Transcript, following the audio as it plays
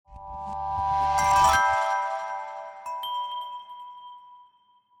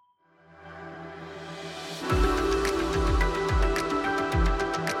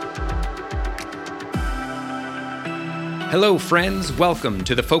Hello, friends. Welcome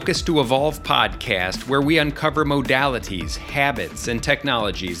to the Focus to Evolve podcast, where we uncover modalities, habits, and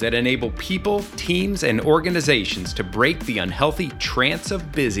technologies that enable people, teams, and organizations to break the unhealthy trance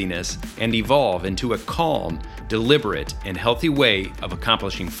of busyness and evolve into a calm, deliberate, and healthy way of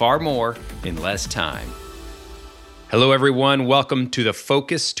accomplishing far more in less time. Hello, everyone. Welcome to the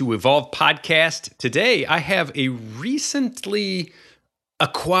Focus to Evolve podcast. Today, I have a recently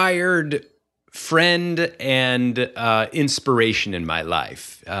acquired friend and inspiration in my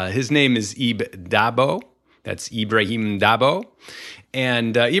life. His name is Dabo. That's Ibrahim Dabo.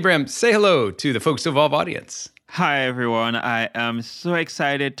 And Ibrahim, say hello to the Focus to Evolve audience. Hi, everyone. I am so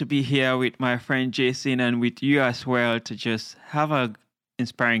excited to be here with my friend Jason and with you as well to just have an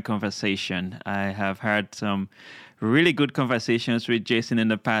inspiring conversation. I have had some really good conversations with Jason in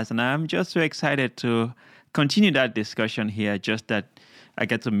the past, and I'm just so excited to continue that discussion here, just that I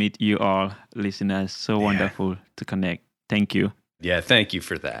get to meet you all, listeners. So wonderful to connect. Thank you. Yeah, thank you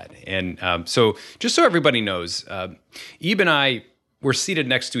for that. And so just so everybody knows, Ebe and I were seated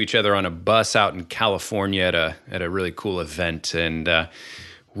next to each other on a bus out in California at a really cool event. And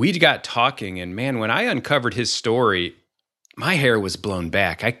we got talking. And man, when I uncovered his story, my hair was blown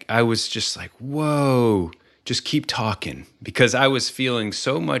back. I was just like, whoa, just keep talking. Because I was feeling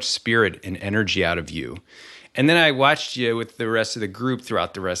so much spirit and energy out of you. And then I watched you with the rest of the group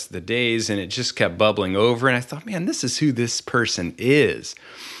throughout the rest of the days, and it just kept bubbling over. And I thought, man, this is who this person is.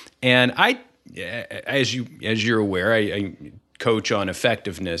 And as you're aware, I coach on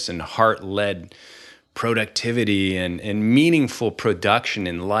effectiveness and heart-led productivity and meaningful production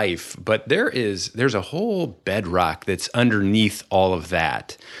in life. But there's a whole bedrock that's underneath all of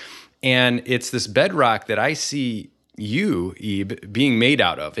that. And it's this bedrock that I see you, Ebe, being made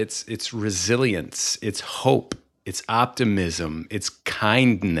out of. It's resilience, it's hope, it's optimism, it's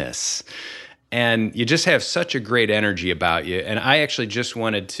kindness. And you just have such a great energy about you. And I actually just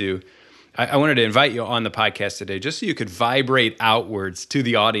wanted to invite you on the podcast today just so you could vibrate outwards to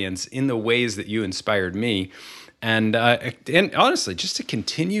the audience in the ways that you inspired me. And honestly, just to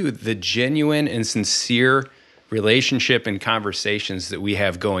continue the genuine and sincere relationship and conversations that we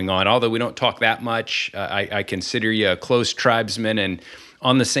have going on. Although we don't talk that much, I consider you a close tribesman and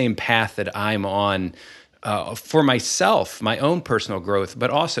on the same path that I'm on for myself, my own personal growth, but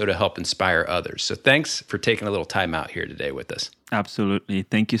also to help inspire others. So thanks for taking a little time out here today with us. Absolutely.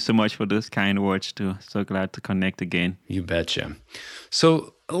 Thank you so much for those kind words too. So glad to connect again. You betcha.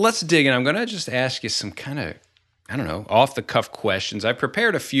 So let's dig in. I'm going to just ask you some kind of off-the-cuff questions. I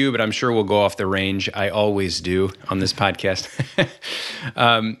prepared a few, but I'm sure we'll go off the range. I always do on this podcast.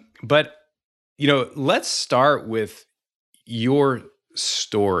 But, let's start with your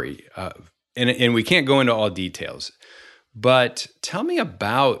story. And we can't go into all details, but tell me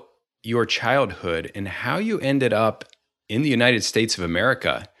about your childhood and how you ended up in the United States of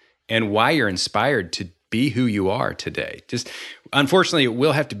America and why you're inspired to be who you are today. Just, unfortunately, it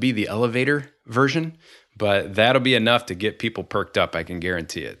will have to be the elevator version, but that'll be enough to get people perked up, I can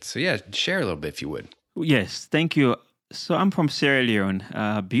guarantee it. So yeah, share a little bit if you would. Yes, thank you. So I'm from Sierra Leone,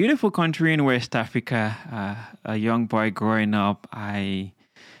 a beautiful country in West Africa. A young boy growing up, I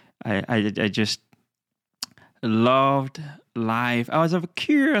just loved life. I was a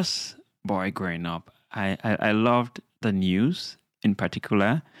curious boy growing up. I loved the news in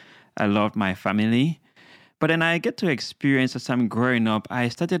particular. I loved my family. But then I get to experience, as I'm growing up, I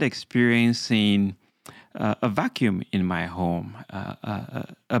started experiencing a vacuum in my home,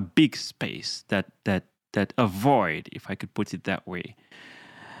 a big space, that a void, if I could put it that way.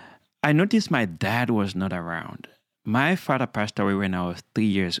 I noticed my dad was not around. My father passed away when I was 3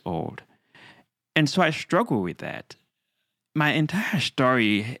 years old. And so I struggle with that. My entire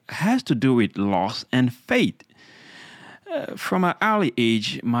story has to do with loss and faith. From an early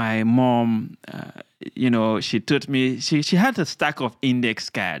age, my mom, she taught me, she had a stack of index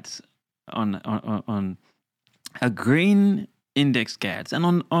cards on a green index cards.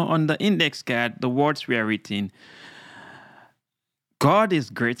 And on the index card, the words were written, God is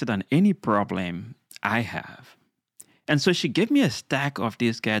greater than any problem I have. And so she gave me a stack of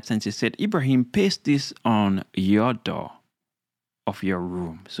these cards and she said, Ibrahim, paste this on your door of your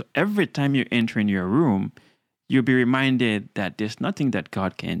room. So every time you enter in your room, you'll be reminded that there's nothing that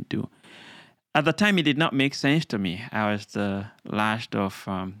God can do. At the time, it did not make sense to me. I was the last of,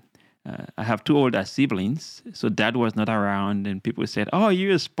 I have two older siblings, so dad was not around, and people said, oh,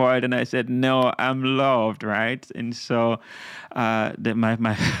 you're spoiled. And I said, no, I'm loved, right? And so my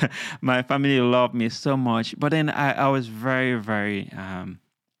family loved me so much. But then I was very, very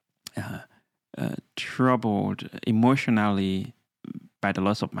troubled emotionally by the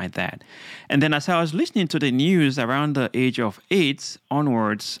loss of my dad. And then as I was listening to the news around the age of 8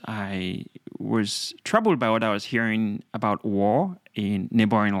 onwards, I was troubled by what I was hearing about war in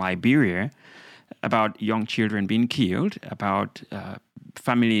neighboring Liberia, about young children being killed, about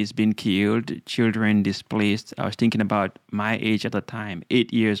families being killed, children displaced. I was thinking about my age at the time,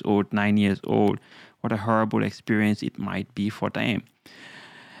 8 years old, 9 years old, what a horrible experience it might be for them.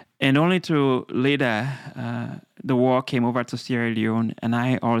 And only to later, the war came over to Sierra Leone, and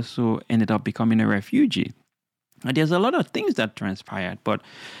I also ended up becoming a refugee. And there's a lot of things that transpired, but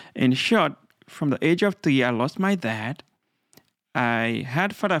in short, from the age of 3, I lost my dad. I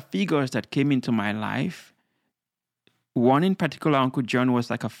had father figures that came into my life. One in particular, Uncle John, was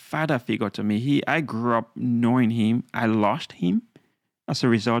like a father figure to me. I grew up knowing him. I lost him as a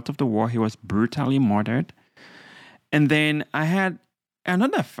result of the war. He was brutally murdered. And then I had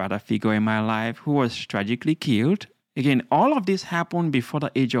another father figure in my life who was tragically killed. Again, all of this happened before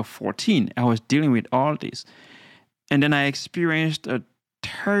the age of 14. I was dealing with all this. And then I experienced a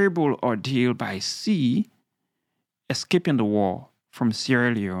terrible ordeal by sea, escaping the war from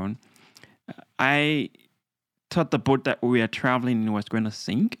Sierra Leone. I thought the boat that we were traveling in was going to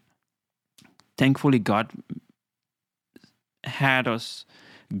sink. Thankfully, God had us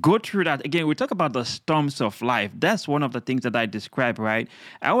go through that. Again, we talk about the storms of life. That's one of the things that I described, right?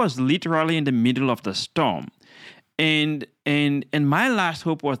 I was literally in the middle of the storm. And my last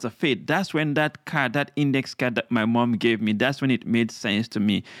hope was the faith. That's when that card, that index card that my mom gave me, that's when it made sense to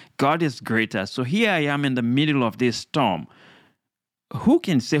me. God is greater. So here I am in the middle of this storm. Who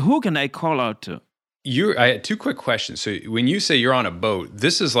can I call out to? I had 2 quick questions. So when you say you're on a boat,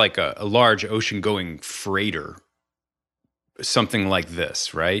 this is like a large ocean-going freighter, something like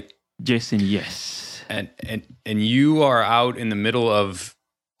this, right? Jason, yes. And you are out in the middle of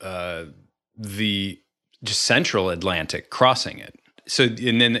the just central Atlantic, crossing it. So,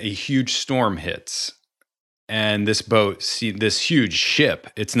 and then a huge storm hits, and this huge ship.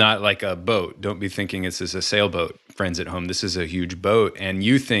 It's not like a boat. Don't be thinking this is a sailboat, friends at home. This is a huge boat, and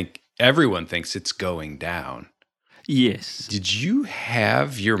everyone thinks it's going down. Yes. Did you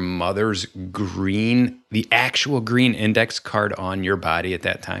have your mother's the actual green index card on your body at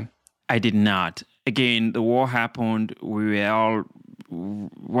that time? I did not. Again, the war happened. We were all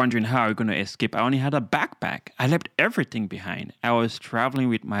wondering how we're going to escape. I only had a backpack. I left everything behind. I was traveling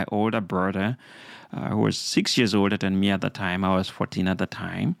with my older brother, who was 6 years older than me at the time. I was 14 at the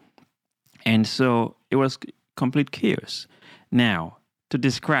time. And so it was complete chaos. Now, to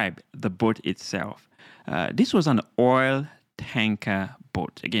describe the boat itself, this was an oil tanker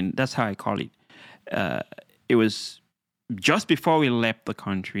boat. Again, that's how I call it. It was just before we left the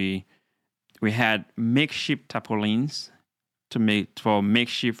country. We had makeshift tarpaulins for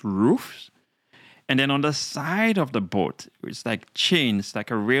makeshift roofs. And then on the side of the boat, it's like chains,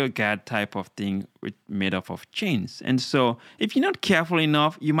 like a rail guard type of thing made up of chains. And so if you're not careful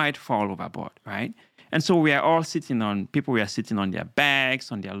enough, you might fall overboard, right? And so people were sitting on their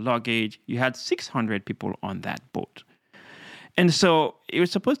bags, on their luggage. You had 600 people on that boat. And so it was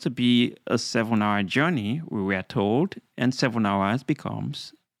supposed to be a 7-hour journey, we were told, and 7 hours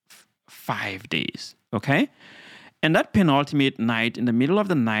becomes 5 days, okay? And that penultimate night, in the middle of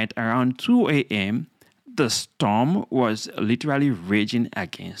the night, around 2 a.m., the storm was literally raging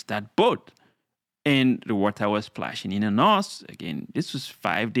against that boat. And the water was splashing in on us. Again, this was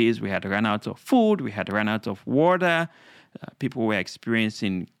 5 days. We had run out of food. We had run out of water. People were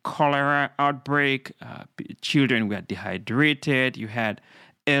experiencing cholera outbreak. Children were dehydrated. You had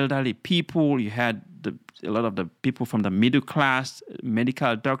elderly people. You had a lot of the people from the middle class,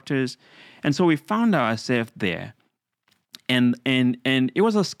 medical doctors. And so we found ourselves there. And it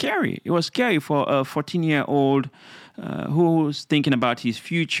was scary. It was scary for a 14-year-old who was thinking about his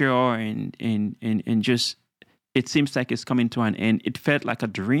future and just, it seems like it's coming to an end. It felt like a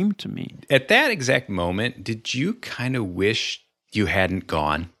dream to me. At that exact moment, did you kind of wish you hadn't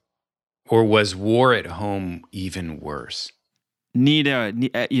gone? Or was war at home even worse? Neither.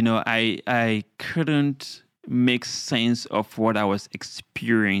 I couldn't make sense of what I was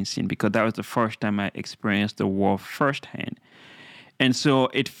experiencing because that was the first time I experienced the war firsthand. And so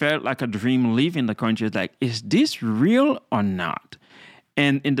it felt like a dream leaving the country. It's like, is this real or not?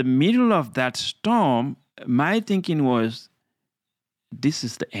 And in the middle of that storm, my thinking was, this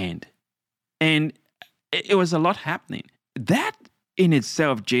is the end. And it was a lot happening. That in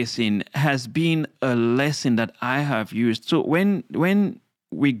itself, Jason, has been a lesson that I have used. So when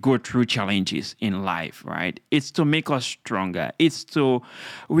we go through challenges in life, right? It's to make us stronger.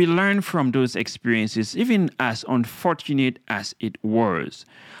 We learn from those experiences, even as unfortunate as it was.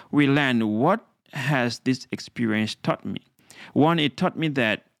 We learn, what has this experience taught me? One, it taught me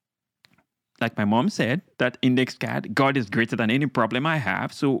that, like my mom said, that index card, God is greater than any problem I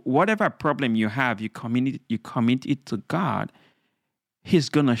have. So whatever problem you have, you commit it to God. He's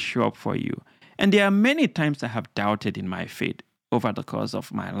gonna show up for you. And there are many times I have doubted in my faith over the course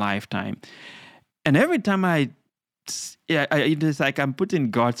of my lifetime. And every time it is like I'm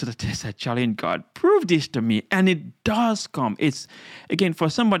putting God to the test. I challenge God, prove this to me. And it does come. It's, again, for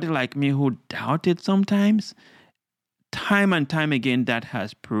somebody like me who doubted sometimes, time and time again, that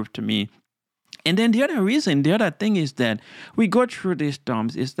has proved to me. And then the other thing is that we go through these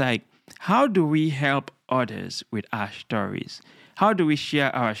storms. It's like, how do we help others with our stories? How do we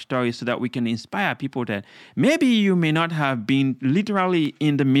share our stories so that we can inspire people that maybe you may not have been literally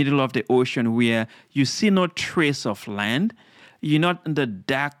in the middle of the ocean where you see no trace of land? You're not in the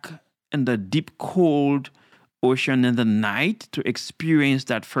dark, in the deep, cold ocean in the night to experience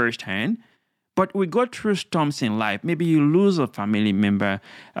that firsthand. But we go through storms in life. Maybe you lose a family member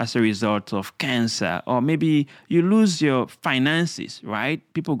as a result of cancer, or maybe you lose your finances, right?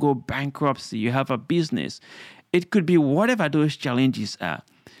 People go bankruptcy, you have a business. It could be whatever those challenges are.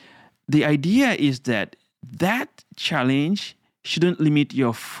 The idea is that challenge shouldn't limit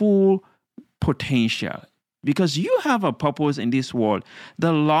your full potential, because you have a purpose in this world.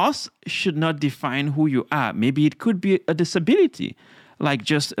 The loss should not define who you are. Maybe it could be a disability. Like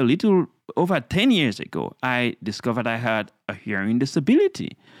just a little over 10 years ago, I discovered I had a hearing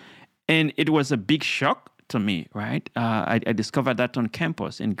disability. And it was a big shock to me, right? I discovered that on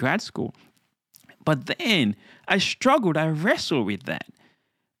campus in grad school. But then I struggled, I wrestled with that.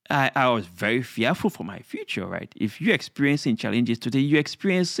 I was very fearful for my future, right? If you're experiencing challenges today, you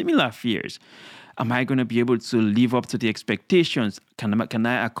experience similar fears. Am I going to be able to live up to the expectations? Can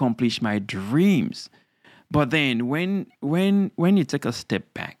I accomplish my dreams? But then when you take a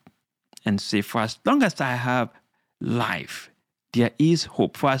step back and say, for as long as I have life, there is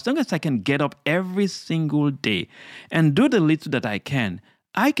hope. For as long as I can get up every single day and do the little that I can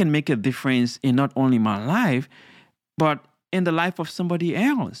make a difference in not only my life, but in the life of somebody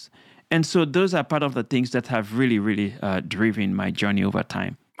else. And so those are part of the things that have really, really driven my journey over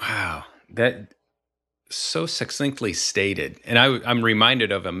time. Wow. That so succinctly stated. And I'm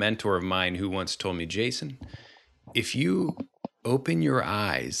reminded of a mentor of mine who once told me, Jason, if you open your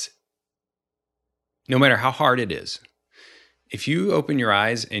eyes, no matter how hard it is, if you open your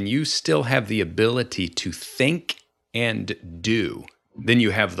eyes and you still have the ability to think and do, then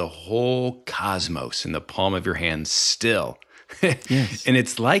you have the whole cosmos in the palm of your hand still. Yes. And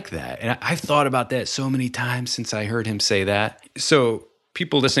it's like that. And I've thought about that so many times since I heard him say that. So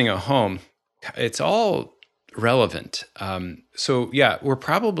people listening at home, it's all relevant. So yeah, we're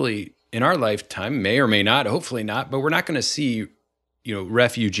probably in our lifetime, may or may not, hopefully not, but we're not going to see,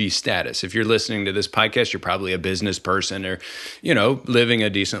 refugee status. If you're listening to this podcast, you're probably a business person or, living a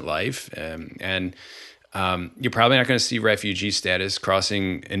decent life. And you're probably not going to see refugee status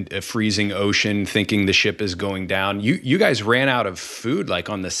crossing a freezing ocean, thinking the ship is going down. You guys ran out of food like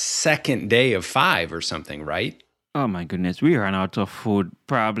on the second day of 5 or something, right? Oh my goodness, we ran out of food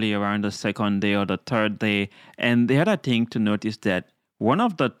probably around the second day or the third day. And the other thing to notice that one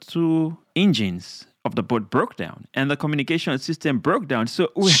of the 2 engines of the boat broke down and the communication system broke down.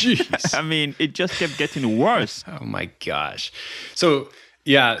 So, it just kept getting worse. Oh my gosh. So,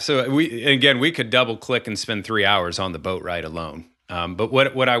 yeah, we could double click and spend 3 hours on the boat ride alone. But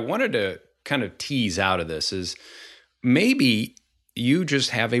what I wanted to kind of tease out of this is maybe you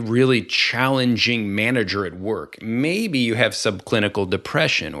just have a really challenging manager at work. Maybe you have subclinical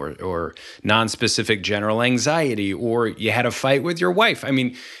depression or nonspecific general anxiety, or you had a fight with your wife.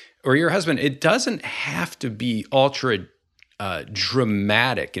 Or your husband. It doesn't have to be ultra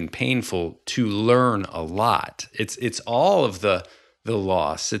dramatic and painful to learn a lot. It's all of the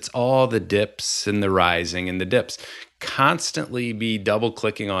loss. It's all the dips and the rising and the dips. Constantly be double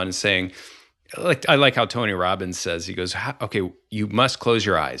clicking on and saying, I like how Tony Robbins says, he goes, okay, you must close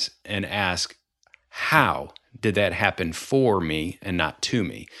your eyes and ask, how did that happen for me and not to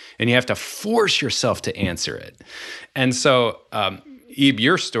me? And you have to force yourself to answer it. And so, Ib,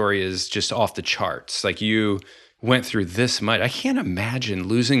 your story is just off the charts. Like, you went through this much. I can't imagine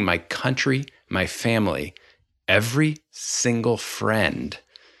losing my country, my family, every single friend,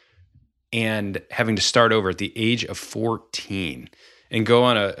 and having to start over at the age of 14 and go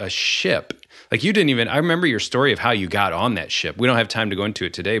on a ship. Like, you didn't even, I remember your story of how you got on that ship. We don't have time to go into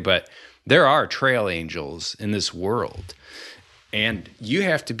it today, but there are trail angels in this world, and you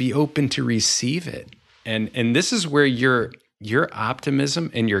have to be open to receive it. And this is where your optimism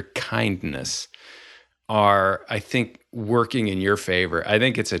and your kindness are, I think, working in your favor. I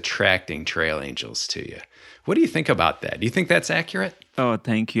think it's attracting trail angels to you. What do you think about that? Do you think that's accurate? Oh,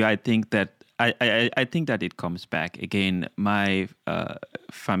 thank you. I think that I think that it comes back again. My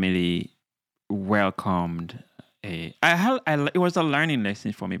family welcomed it was a learning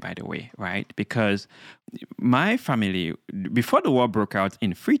lesson for me, by the way, right? Because my family, before the war broke out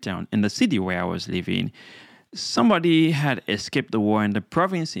in Freetown, in the city where I was living, somebody had escaped the war in the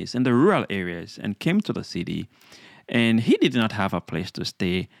provinces, in the rural areas, and came to the city. And he did not have a place to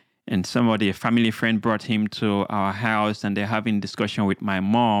stay. And a family friend, brought him to our house, and they're having discussion with my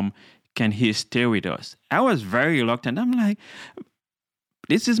mom. Can he stay with us? I was very reluctant. I'm like,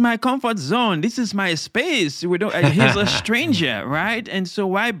 this is my comfort zone. This is my space. He's a stranger, right? And so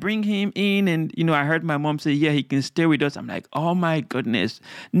why bring him in? And, I heard my mom say, yeah, he can stay with us. I'm like, oh my goodness.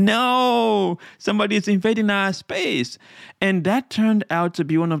 No, somebody is invading our space. And that turned out to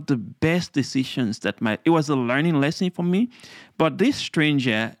be one of the best decisions it was a learning lesson for me. But this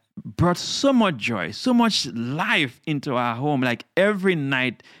stranger brought so much joy, so much life into our home. Like every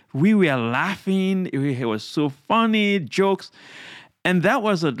night we were laughing. It was so funny, jokes. And that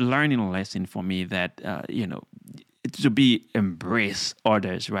was a learning lesson for me that, to embrace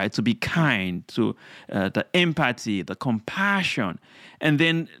others, right? To be kind, to the empathy, the compassion. And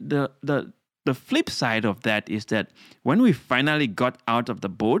then the flip side of that is that when we finally got out of the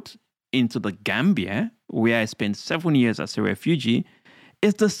boat into the Gambia, where I spent 7 years as a refugee,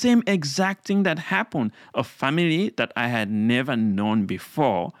 it's the same exact thing that happened. A family that I had never known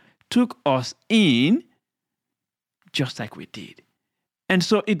before took us in just like we did. And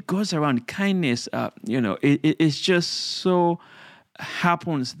so it goes around kindness. It's just so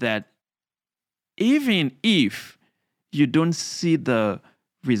happens that even if you don't see the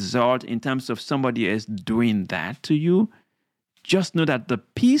result in terms of somebody else doing that to you, just know that the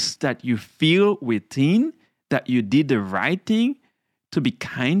peace that you feel within, that you did the right thing to be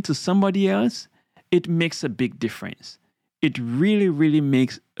kind to somebody else, it makes a big difference. It really, really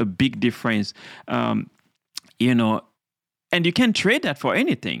makes a big difference. And you can't trade that for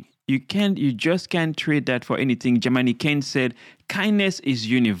anything. You just can't trade that for anything. Jamani Kane said, kindness is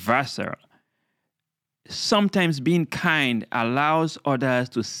universal. Sometimes being kind allows others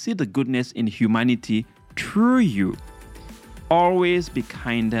to see the goodness in humanity through you. Always be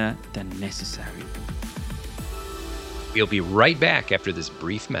kinder than necessary. We'll be right back after this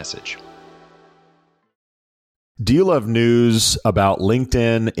brief message. Do you love news about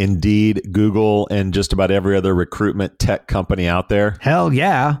LinkedIn, Indeed, Google, and just about every other recruitment tech company out there? Hell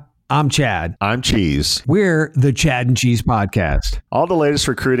yeah. I'm Chad. I'm Cheese. We're the Chad and Cheese Podcast. All the latest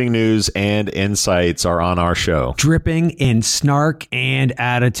recruiting news and insights are on our show. Dripping in snark and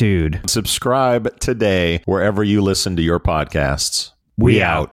attitude. Subscribe today wherever you listen to your podcasts. We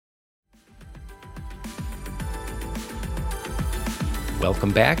out.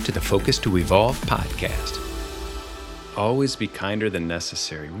 Welcome back to the Focus to Evolve podcast. Always be kinder than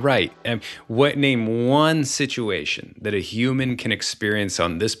necessary. Right. And name one situation that a human can experience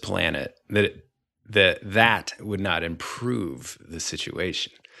on this planet that would not improve the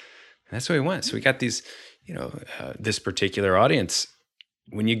situation. And that's what we want. So we got these, this particular audience.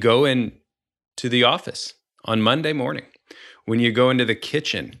 When you go in to the office on Monday morning, when you go into the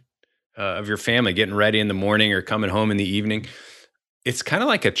kitchen of your family, getting ready in the morning or coming home in the evening, it's kind of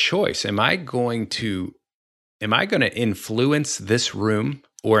like a choice. Am I going to influence this room,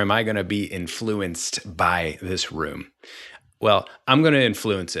 or am I going to be influenced by this room? Well, I'm going to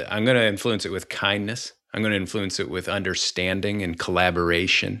influence it. I'm going to influence it with kindness. I'm going to influence it with understanding and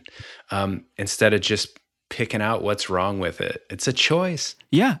collaboration, instead of just picking out what's wrong with it. It's a choice.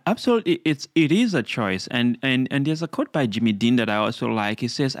 Yeah, absolutely. It is a choice. And there's a quote by Jimmy Dean that I also like. He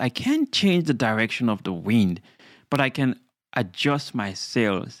says, I can't change the direction of the wind, but I can adjust my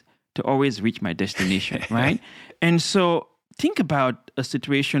sails to always reach my destination, right? And so think about a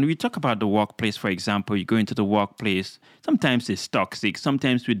situation. We talk about the workplace, for example. You go into the workplace. Sometimes it's toxic.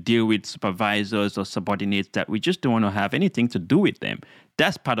 Sometimes we deal with supervisors or subordinates that we just don't want to have anything to do with them.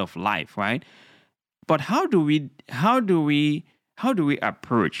 That's part of life, right? But how do we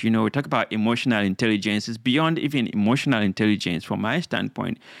approach? We talk about emotional intelligence. It's beyond even emotional intelligence from my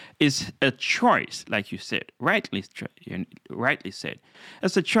standpoint. It's a choice, like you said, rightly said.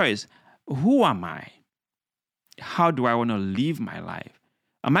 It's a choice. Who am I? How do I want to live my life?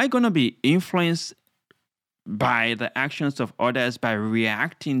 Am I going to be influenced by the actions of others, by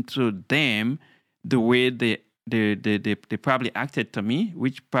reacting to them the way they probably acted to me,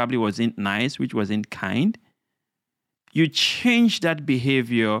 which probably wasn't nice, which wasn't kind? You change that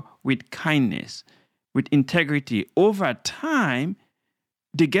behavior with kindness, with integrity. Over time,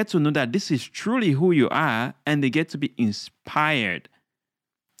 they get to know that this is truly who you are, and they get to be inspired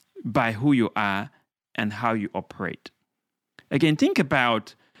by who you are and how you operate. Again, think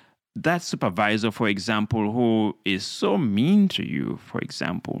about that supervisor, for example, who is so mean to you, for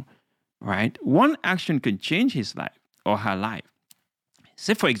example, right? One action can change his life or her life.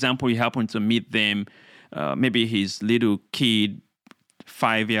 Say, for example, you happen to meet them, maybe his little kid,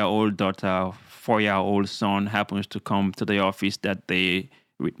 5-year-old daughter, 4-year-old son happens to come to the office that day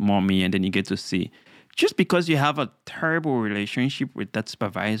with mommy, and then you get to see. Just because you have a terrible relationship with that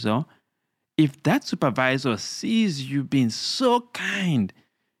supervisor, if that supervisor sees you being so kind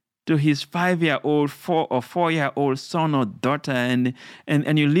to his 5-year-old, 4-year-old son or daughter, and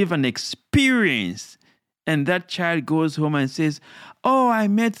you live an experience, and that child goes home and says, "Oh, I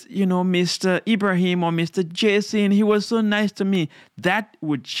met, Mr. Ibrahim or Mr. Jason. He was so nice to me." That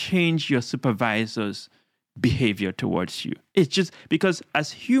would change your supervisor's behavior towards you. It's just because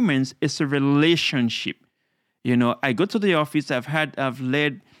as humans, it's a relationship. I go to the office. I've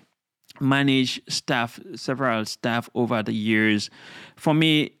led, managed staff, several staff over the years. For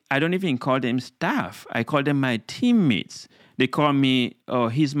me, I don't even call them staff. I call them my teammates. They call me, "Oh,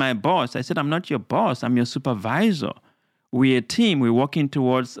 he's my boss." I said, "I'm not your boss. I'm your supervisor. We're a team. We're working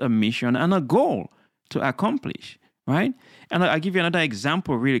towards a mission and a goal to accomplish," right? And I'll give you another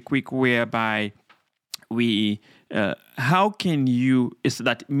example really quick whereby how can you, it's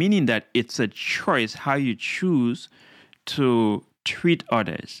that meaning that it's a choice how you choose to treat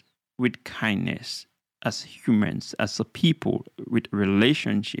others with kindness as humans, as a people, with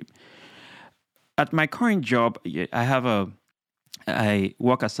relationship. At my current job, I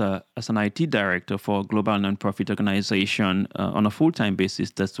work as an IT director for a global nonprofit organization on a full-time basis.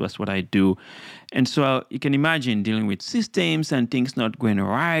 That's what I do. And so you can imagine dealing with systems and things not going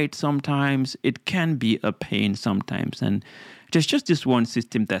right sometimes. It can be a pain sometimes. And there's just this one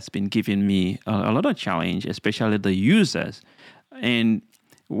system that's been giving me a lot of challenge, especially the users. And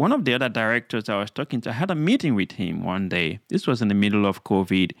one of the other directors I was talking to, I had a meeting with him one day. This was in the middle of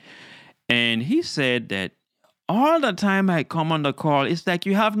COVID. And he said that all the time I come on the call, it's like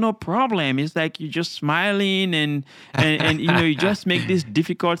you have no problem. It's like you're just smiling and you just make this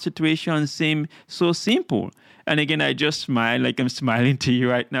difficult situation seem so simple. And again, I just smile like I'm smiling to you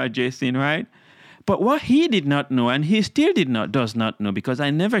right now, Jason, right? But what he did not know, and he still does not know, because I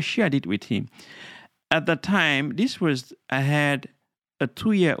never shared it with him. At the time, I had a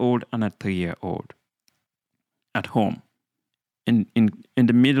 2-year-old and a 3-year-old at home. In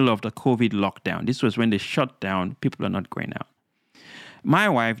the middle of the COVID lockdown. This was when they shut down. People are not going out. My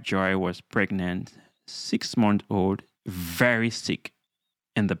wife, Joy, was pregnant, 6-month-old, very sick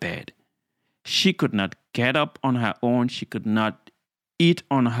in the bed. She could not get up on her own. She could not eat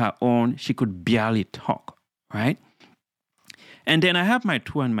on her own. She could barely talk, right? And then I have my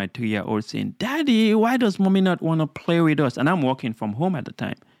 2 and my 3-year-old saying, "Daddy, why does mommy not want to play with us?" And I'm working from home at the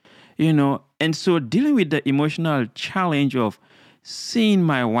time, And so dealing with the emotional challenge of seeing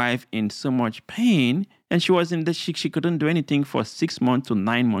my wife in so much pain, and she was she couldn't do anything for 6 months to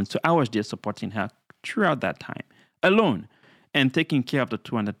 9 months. So I was there supporting her throughout that time, alone, and taking care of the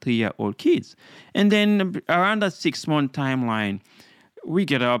 2 and the 3-year-old kids. And then around that 6-month timeline, we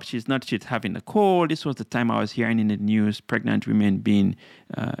get up. She's having a cold. This was the time I was hearing in the news, pregnant women being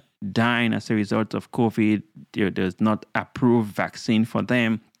dying as a result of COVID. There's not approved vaccine for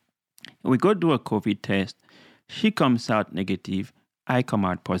them. We go do a COVID test. She comes out negative. I come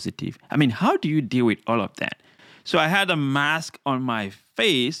out positive. I mean, how do you deal with all of that? So I had a mask on my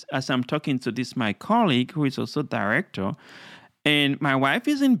face as I'm talking to my colleague, who is also director. And my wife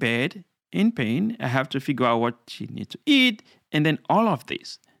is in bed, in pain. I have to figure out what she needs to eat, and then all of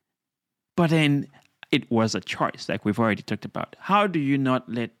this. But then it was a choice, like we've already talked about. How do you not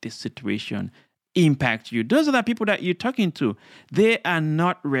let this situation impact you? Those are the people that you're talking to. They are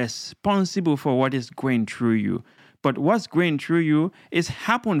not responsible for what is going through you. But what's going through you is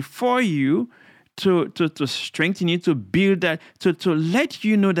happened for you to strengthen you, to build that, to let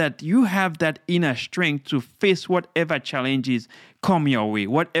you know that you have that inner strength to face whatever challenges come your way,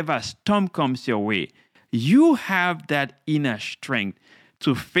 whatever storm comes your way. You have that inner strength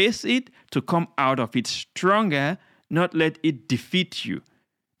to face it, to come out of it stronger, not let it defeat you.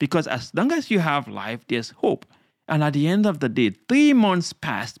 Because as long as you have life, there's hope. And at the end of the day, 3 months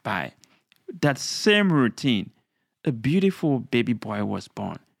passed by. That same routine, a beautiful baby boy was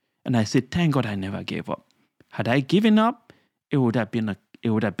born. And I said, thank God I never gave up. Had I given up, it would have been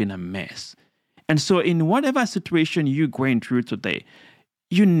a mess. And so in whatever situation you're going through today,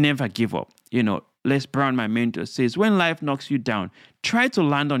 you never give up. Les Brown, my mentor, says, when life knocks you down, try to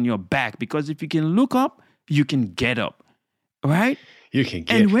land on your back, because if you can look up, you can get up, right? You can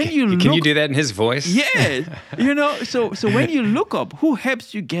get. And when Can you do that in his voice? Yes. So when you look up, who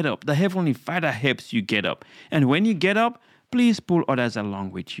helps you get up? The Heavenly Father helps you get up. And when you get up, please pull others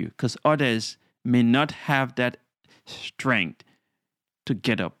along with you, because others may not have that strength to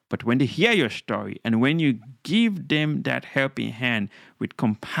get up. But when they hear your story and when you give them that helping hand with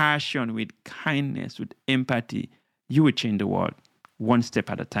compassion, with kindness, with empathy, you will change the world one step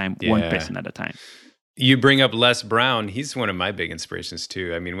at a time, one person at a time. You bring up Les Brown. He's one of my big inspirations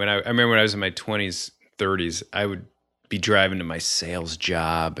too. I mean, I remember when I was in my 20s, 30s, I would be driving to my sales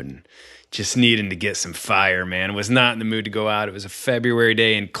job and just needing to get some fire, man. Was not in the mood to go out. It was a February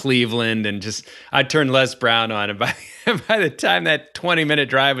day in Cleveland, and I turned Les Brown on, and by the time that 20-minute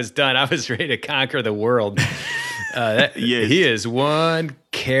drive was done, I was ready to conquer the world. He is one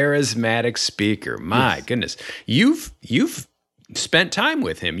charismatic speaker. My goodness, you've spent time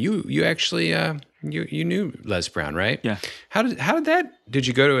with him. You actually you knew Les Brown, right? Yeah. How did that? Did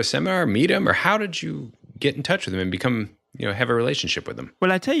you go to a seminar, meet him, or how did you get in touch with him and become, have a relationship with him?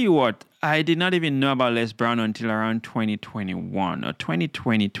 Well, I tell you what, I did not even know about Les Brown until around 2021 or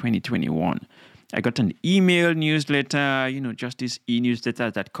 2020, 2021. I got an email newsletter, just these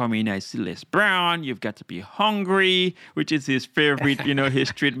e-newsletters that come in. I see Les Brown, you've got to be hungry, which is his favorite,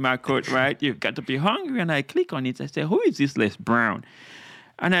 his trademark quote, right? You've got to be hungry. And I click on it. I say, who is this Les Brown?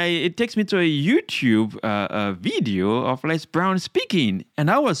 And it takes me to a YouTube video of Les Brown speaking. And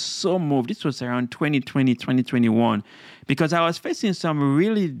I was so moved. This was around 2020, 2021, because I was facing some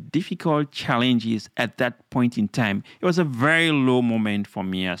really difficult challenges at that point in time. It was a very low moment for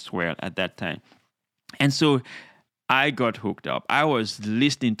me as well at that time. And so I got hooked up. I was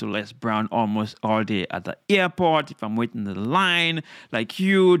listening to Les Brown almost all day at the airport. If I'm waiting in the line, like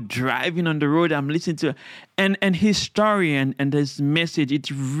you, driving on the road, I'm listening to, and his story and his message, it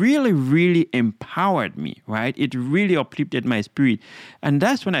really, really empowered me, right? It really uplifted my spirit. And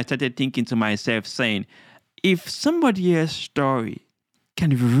that's when I started thinking to myself, saying, if somebody else's story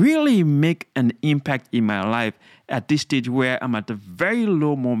can really make an impact in my life at this stage where I'm at a very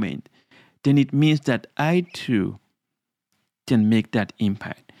low moment, then it means that I too can make that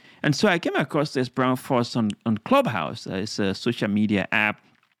impact. And so I came across Les Brown first on Clubhouse. It's a social media app.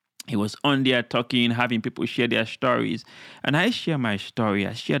 He was on there talking, having people share their stories. And I share my story.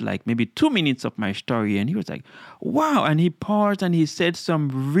 I shared like maybe 2 minutes of my story. And he was like, wow. And he paused and he said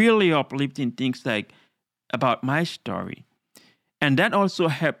some really uplifting things like about my story. And that also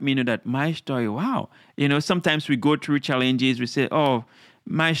helped me know that my story, wow. Sometimes we go through challenges. We say, oh,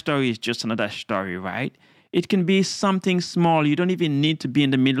 my story is just another story, right? It can be something small. You don't even need to be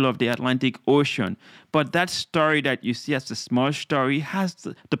in the middle of the Atlantic Ocean. But that story that you see as a small story has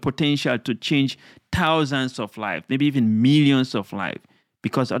the potential to change thousands of lives, maybe even millions of lives,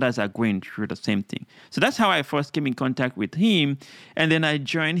 because others are going through the same thing. So that's how I first came in contact with him. And then I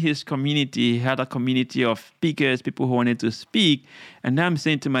joined his community. He had a community of speakers, people who wanted to speak. And now I'm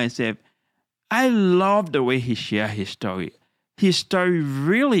saying to myself, I love the way he shared his story. His story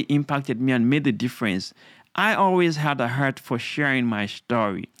really impacted me and made a difference. I always had a heart for sharing my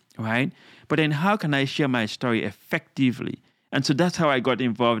story, right? But then how can I share my story effectively? And so that's how I got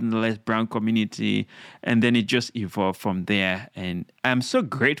involved in the Les Brown community. And then it just evolved from there. And I'm so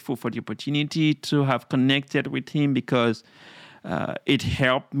grateful for the opportunity to have connected with him, because it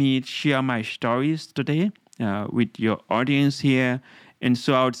helped me share my stories today with your audience here. And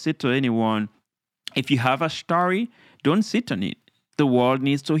so I would say to anyone, if you have a story, don't sit on it. The world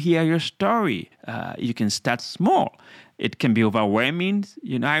needs to hear your story. You can start small. It can be overwhelming.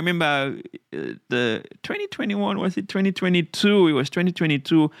 I remember the 2021, was it 2022? It was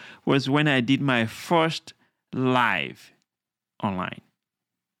 2022 was when I did my first live online.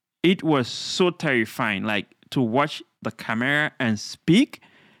 It was so terrifying, like to watch the camera and speak.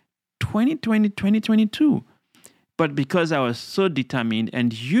 2022. But because I was so determined,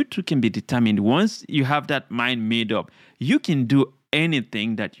 and you too can be determined, once you have that mind made up, you can do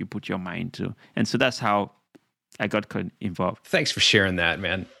anything that you put your mind to. And so that's how I got involved. Thanks for sharing that,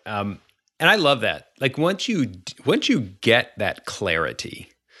 man. And I love that. Like once you get that clarity,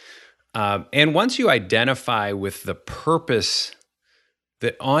 and once you identify with the purpose,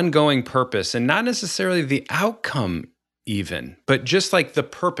 the ongoing purpose, and not necessarily the outcome even, but just like the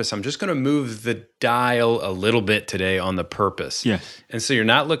purpose. I'm just going to move the dial a little bit today on the purpose. Yes. And so you're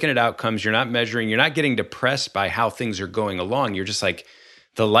not looking at outcomes, you're not measuring, you're not getting depressed by how things are going along. You're just like,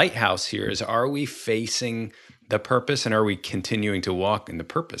 the lighthouse here is, are we facing the purpose and are we continuing to walk in the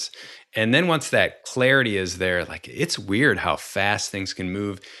purpose? And then once that clarity is there, like it's weird how fast things can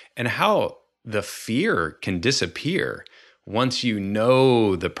move and how the fear can disappear once you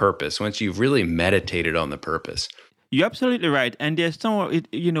know the purpose, once you've really meditated on the purpose. You're absolutely right. And there's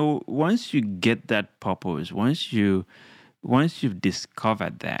once you get that purpose, once you've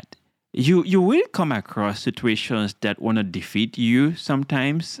discovered that, you will come across situations that want to defeat you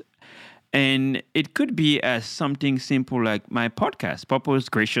sometimes. And it could be as something simple like my podcast, Purpose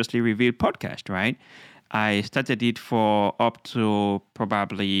Graciously Revealed podcast, right? I started it for up to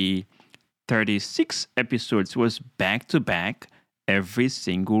probably 36 episodes. It was back to back every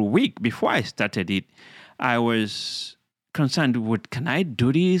single week. Before I started it, I was concerned with, can I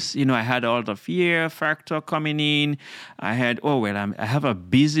do this? I had all the fear factor coming in. I had, I have a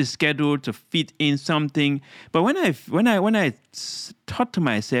busy schedule to fit in something. But when I thought to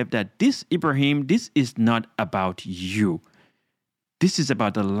myself that this, Ibrahim, this is not about you. This is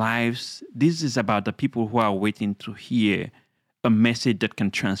about the lives. This is about the people who are waiting to hear a message that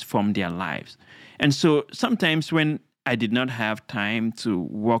can transform their lives. And so sometimes when I did not have time to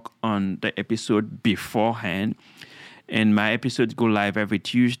work on the episode beforehand, and my episodes go live every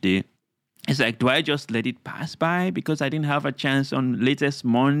Tuesday, it's like, do I just let it pass by because I didn't have a chance on latest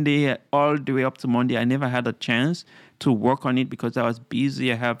Monday all the way up to Monday? I never had a chance to work on it because I was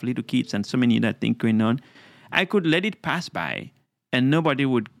busy. I have little kids and so many other things going on. I could let it pass by and nobody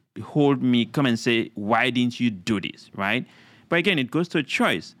would hold me, come and say, why didn't you do this, right? But again, it goes to a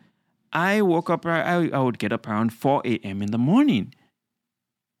choice. I woke up, I would get up around 4 a.m. in the morning.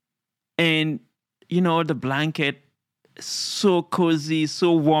 And, the blanket, so cozy,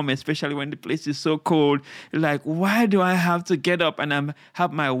 so warm, especially when the place is so cold. Like, why do I have to get up and I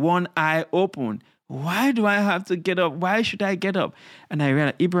have my one eye open? Why do I have to get up? Why should I get up? And I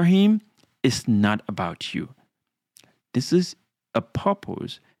realized, Ibrahim, it's not about you. This is a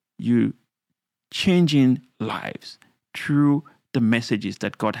purpose. You changing lives through the messages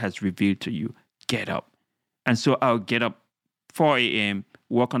that God has revealed to you. Get up. And so I'll get up 4 a.m.,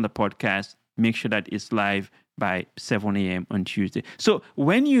 work on the podcast, make sure that it's live by 7 a.m. on Tuesday. So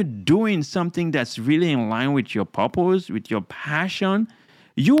when you're doing something that's really in line with your purpose, with your passion,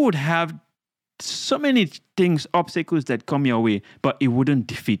 you would have so many things, obstacles that come your way, but it wouldn't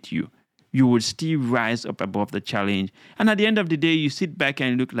defeat you. You would still rise up above the challenge. And at the end of the day, you sit back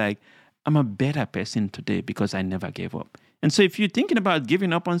and look like, I'm a better person today because I never gave up. And so if you're thinking about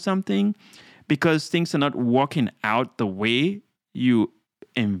giving up on something because things are not working out the way you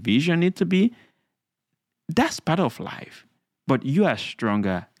envision it to be, that's part of life. But you are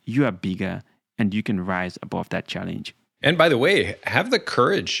stronger, you are bigger, and you can rise above that challenge. And by the way, have the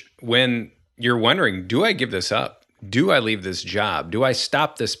courage when you're wondering, do I give this up? Do I leave this job? Do I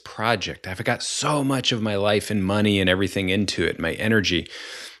stop this project? I've got so much of my life and money and everything into it, my energy.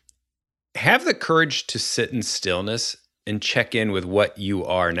 Have the courage to sit in stillness and check in with what you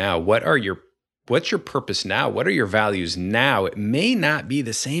are now. What's your purpose now? What are your values now? It may not be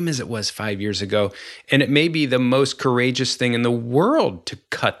the same as it was 5 years ago, and it may be the most courageous thing in the world to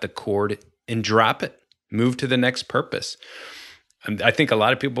cut the cord and drop it, move to the next purpose. I think a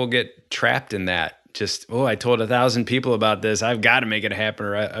lot of people get trapped in that. Just, I told 1,000 people about this. I've got to make it happen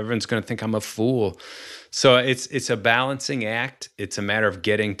or everyone's going to think I'm a fool. So it's a balancing act. It's a matter of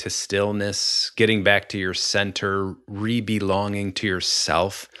getting to stillness, getting back to your center, re-belonging to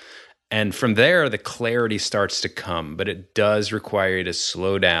yourself. And from there, the clarity starts to come. But it does require you to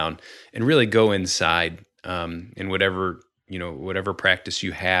slow down and really go inside in whatever practice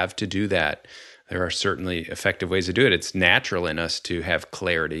you have to do that. There are certainly effective ways to do it. It's natural in us to have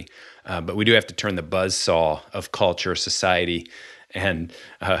clarity. But we do have to turn the buzzsaw of culture, society, and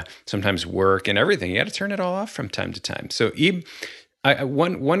sometimes work and everything. You got to turn it all off from time to time. So, Ib,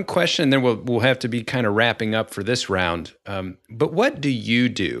 one question, and then we'll have to be kind of wrapping up for this round. But what do you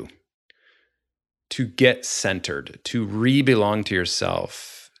do to get centered, to re-belong to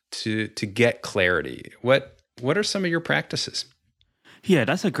yourself, to get clarity? What are some of your practices? Yeah,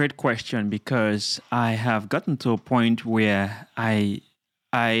 that's a great question because I have gotten to a point where I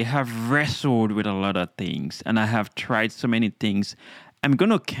have wrestled with a lot of things and I have tried so many things. I'm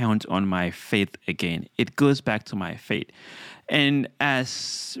going to count on my faith again. It goes back to my faith. And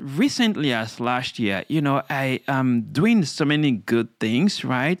as recently as last year, I am doing so many good things,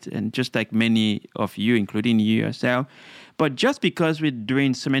 right? And just like many of you, including you yourself. But just because we're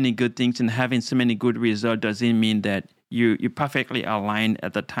doing so many good things and having so many good results doesn't mean that you perfectly aligned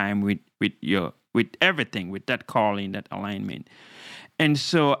at the time with everything, with that calling, that alignment. And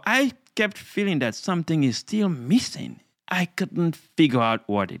so I kept feeling that something is still missing. I couldn't figure out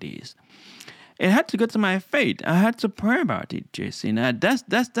what it is. It had to go to my faith. I had to pray about it, Jason. That's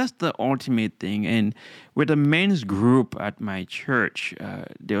the ultimate thing. And with the men's group at my church,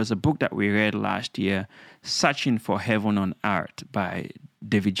 there was a book that we read last year, Searching for Heaven on Earth by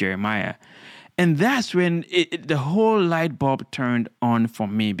David Jeremiah. And that's when the whole light bulb turned on for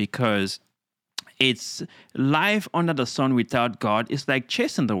me, because it's life under the sun without God. It's like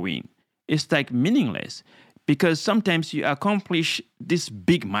chasing the wind. It's like meaningless, because sometimes you accomplish this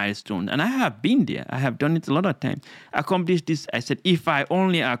big milestone. And I have been there. I have done it a lot of times. Accomplished this. I said, if I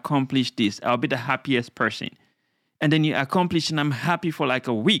only accomplish this, I'll be the happiest person. And then you accomplish, and I'm happy for like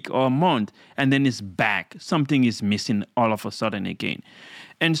a week or a month, and then it's back. Something is missing all of a sudden again.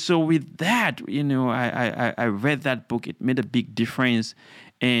 And so with that, I read that book. It made a big difference.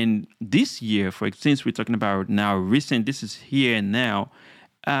 And this year, since we're talking about now, recent, this is here and now,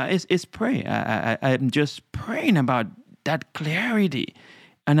 it's prayer. I'm just praying about that clarity.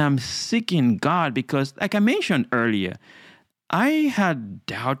 And I'm seeking God because, like I mentioned earlier, I had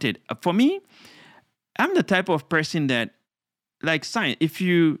doubted. For me, I'm the type of person that, like science, if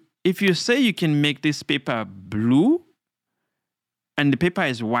you say you can make this paper blue and the paper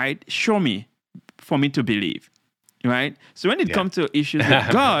is white, show me for me to believe, right? So when it comes to issues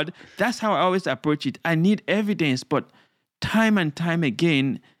with God, that's how I always approach it. I need evidence, but time and time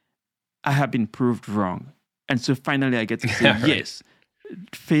again, I have been proved wrong. And so finally I get to say, yes,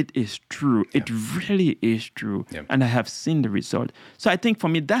 faith is true. It really is true. And I have seen the result. So I think for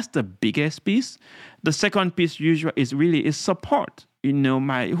me, that's the biggest piece. The second piece usually is support.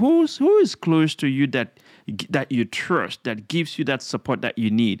 Who is close to you that you trust, that gives you that support that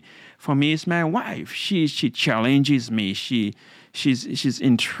you need. For me, it's my wife. She challenges me. She's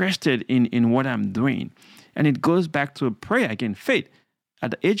interested in what I'm doing. And it goes back to prayer again, faith.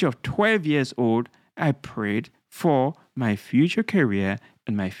 At the age of 12 years old, I prayed for my future career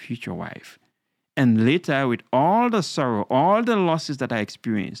and my future wife. And later, with all the sorrow, all the losses that I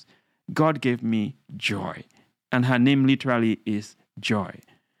experienced, God gave me joy. And her name literally is Joy.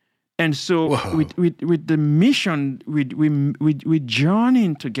 And so with the mission, we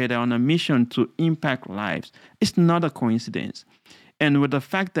journeying together on a mission to impact lives. It's not a coincidence. And with the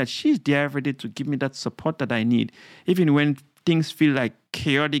fact that she's there ready to give me that support that I need, even when things feel like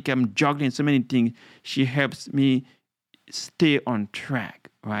chaotic, I'm juggling so many things, she helps me stay on track,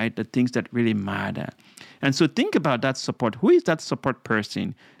 right? The things that really matter. And so think about that support. Who is that support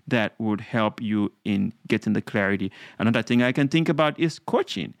person that would help you in getting the clarity? Another thing I can think about is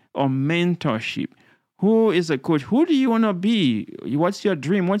coaching or mentorship. Who is a coach? Who do you want to be? What's your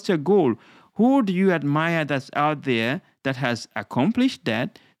dream? What's your goal? Who do you admire that's out there that has accomplished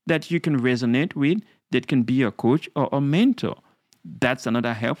that you can resonate with, that can be a coach or a mentor? That's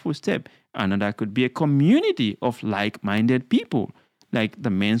another helpful step. Another could be a community of like-minded people, like the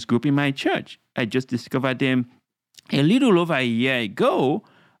men's group in my church. I just discovered them a little over a year ago,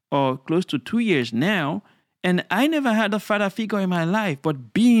 or close to 2 years now, and I never had a father figure in my life,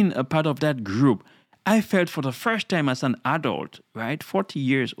 but being a part of that group, I felt for the first time as an adult, right, 40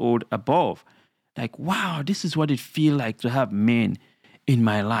 years old above, like, wow, this is what it feels like to have men in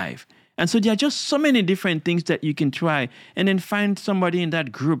my life. And so there are just so many different things that you can try, and then find somebody in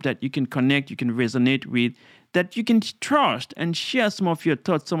that group that you can connect, you can resonate with, that you can trust and share some of your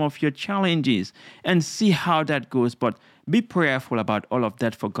thoughts, some of your challenges, and see how that goes. But be prayerful about all of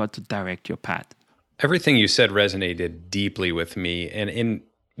that for God to direct your path. Everything you said resonated deeply with me. And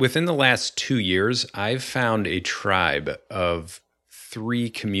within the last 2 years, I've found a tribe of 3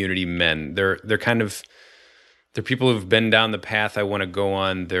 community men. They're people who've been down the path I want to go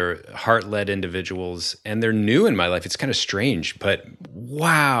on. They're heart-led individuals, and they're new in my life. It's kind of strange, but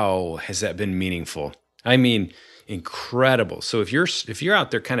wow, has that been meaningful. I mean, incredible. So if you're out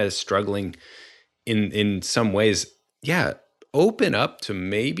there kind of struggling in some ways, open up to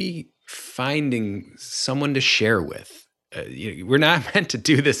maybe finding someone to share with. We're not meant to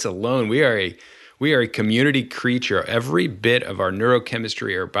do this alone. We are a community creature. Every bit of our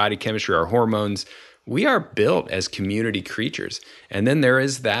neurochemistry, our body chemistry, our hormones, we are built as community creatures. And then there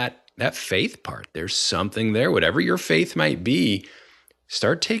is that faith part. There's something there. Whatever your faith might be,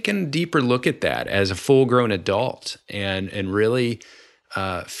 start taking a deeper look at that as a full-grown adult and really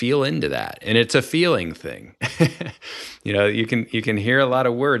feel into that. And it's a feeling thing. You can hear a lot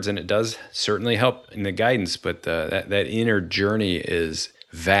of words, and it does certainly help in the guidance, but that inner journey is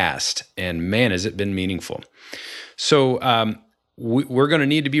vast, and man, has it been meaningful. So we're going to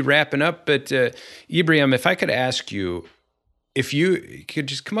need to be wrapping up, but Ibrahim, if I could ask you, if you could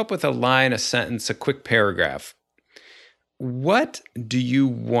just come up with a line, a sentence, a quick paragraph, what do you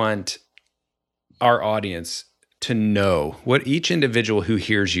want our audience to know? What each individual who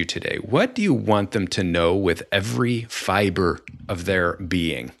hears you today, what do you want them to know with every fiber of their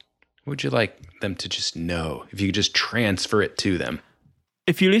being? What would you like them to just know if you could just transfer it to them?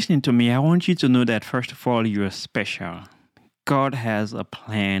 If you're listening to me, I want you to know that, first of all, you're special. God has a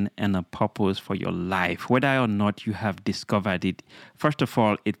plan and a purpose for your life, whether or not you have discovered it. First of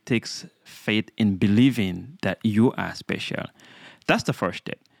all, it takes faith in believing that you are special. That's the first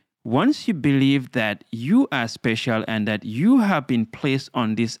step. Once you believe that you are special and that you have been placed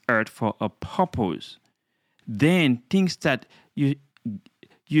on this earth for a purpose, then things start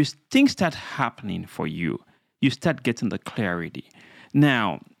happening for you. You start getting the clarity.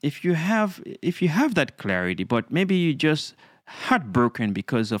 Now, if you have that clarity, but maybe you just heartbroken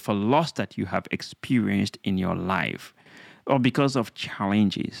because of a loss that you have experienced in your life or because of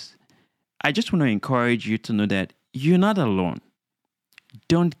challenges, I just want to encourage you to know that you're not alone.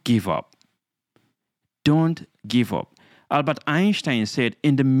 Don't give up. Don't give up. Albert Einstein said,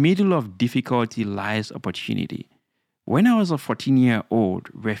 in the middle of difficulty lies opportunity. When I was a 14-year-old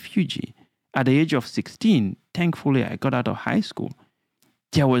refugee, at the age of 16, thankfully I got out of high school.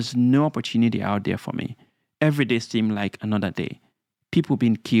 There was no opportunity out there for me. Every day seemed like another day. People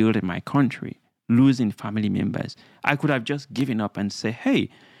being killed in my country, losing family members. I could have just given up and said, hey,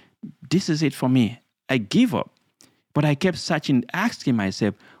 this is it for me. I give up. But I kept searching, asking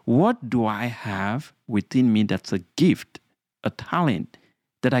myself, what do I have within me that's a gift, a talent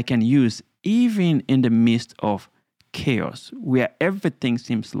that I can use even in the midst of chaos where everything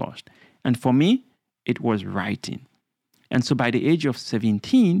seems lost? And for me, it was writing. And so by the age of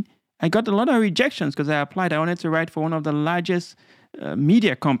 17, I got a lot of rejections because I applied. I wanted to write for one of the largest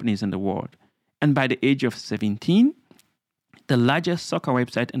media companies in the world. And by the age of 17, the largest soccer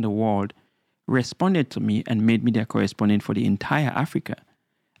website in the world responded to me and made me their correspondent for the entire Africa.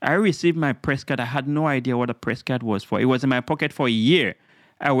 I received my press card. I had no idea what a press card was for. It was in my pocket for a year.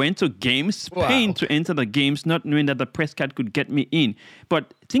 I went to games, Spain, to enter the games, not knowing that the press card could get me in.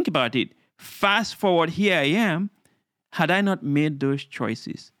 But think about it. Fast forward, here I am. Had I not made those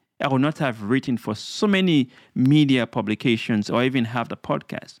choices, I would not have written for so many media publications or even have the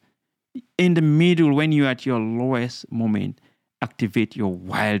podcast. In the middle, when you're at your lowest moment, activate your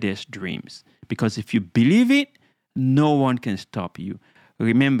wildest dreams. Because if you believe it, no one can stop you.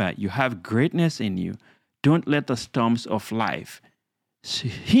 Remember, you have greatness in you. Don't let the storms of life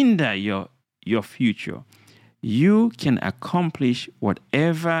hinder your future. You can accomplish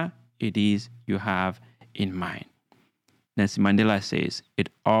whatever it is you have in mind. Nelson Mandela says, it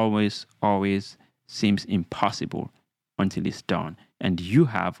always seems impossible until it's done. And you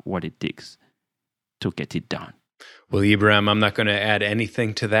have what it takes to get it done. Well, Ibrahim, I'm not going to add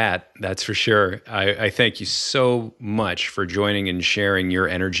anything to that. That's for sure. I thank you so much for joining and sharing your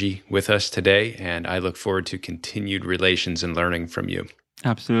energy with us today. And I look forward to continued relations and learning from you.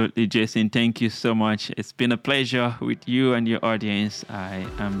 Absolutely, Jason. Thank you so much. It's been a pleasure with you and your audience. I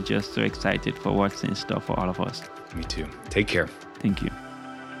am just so excited for what's in store for all of us. Me too. Take care. Thank you.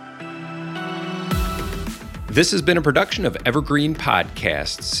 This has been a production of Evergreen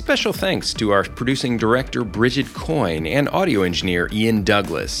Podcasts. Special thanks to our producing director, Bridget Coyne, and audio engineer, Ian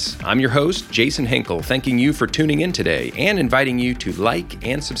Douglas. I'm your host, Jason Hinkle, thanking you for tuning in today and inviting you to like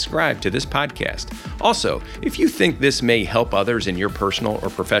and subscribe to this podcast. Also, if you think this may help others in your personal or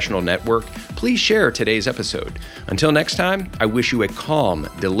professional network, please share today's episode. Until next time, I wish you a calm,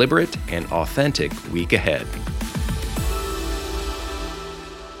 deliberate, and authentic week ahead.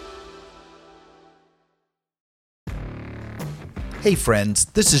 Hey friends,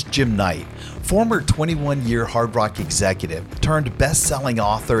 this is Jim Knight, former 21-year Hard Rock executive turned best-selling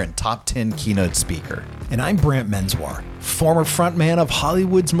author and top 10 keynote speaker. And I'm Brant Menswar, former frontman of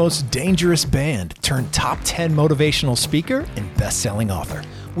Hollywood's most dangerous band turned top 10 motivational speaker and best-selling author.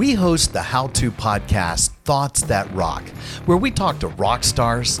 We host the how-to podcast, Thoughts That Rock, where we talk to rock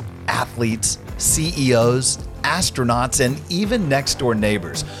stars, athletes, CEOs, astronauts, and even next-door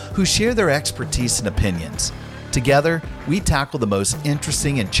neighbors who share their expertise and opinions. Together, we tackle the most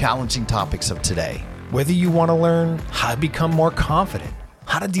interesting and challenging topics of today. Whether you want to learn how to become more confident,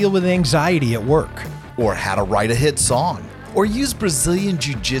 how to deal with anxiety at work, or how to write a hit song, or use Brazilian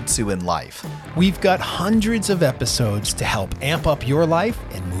Jiu-Jitsu in life, we've got hundreds of episodes to help amp up your life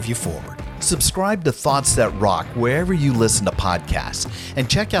and move you forward. Subscribe to Thoughts That Rock wherever you listen to podcasts, and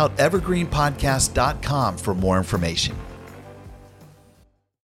check out evergreenpodcast.com for more information.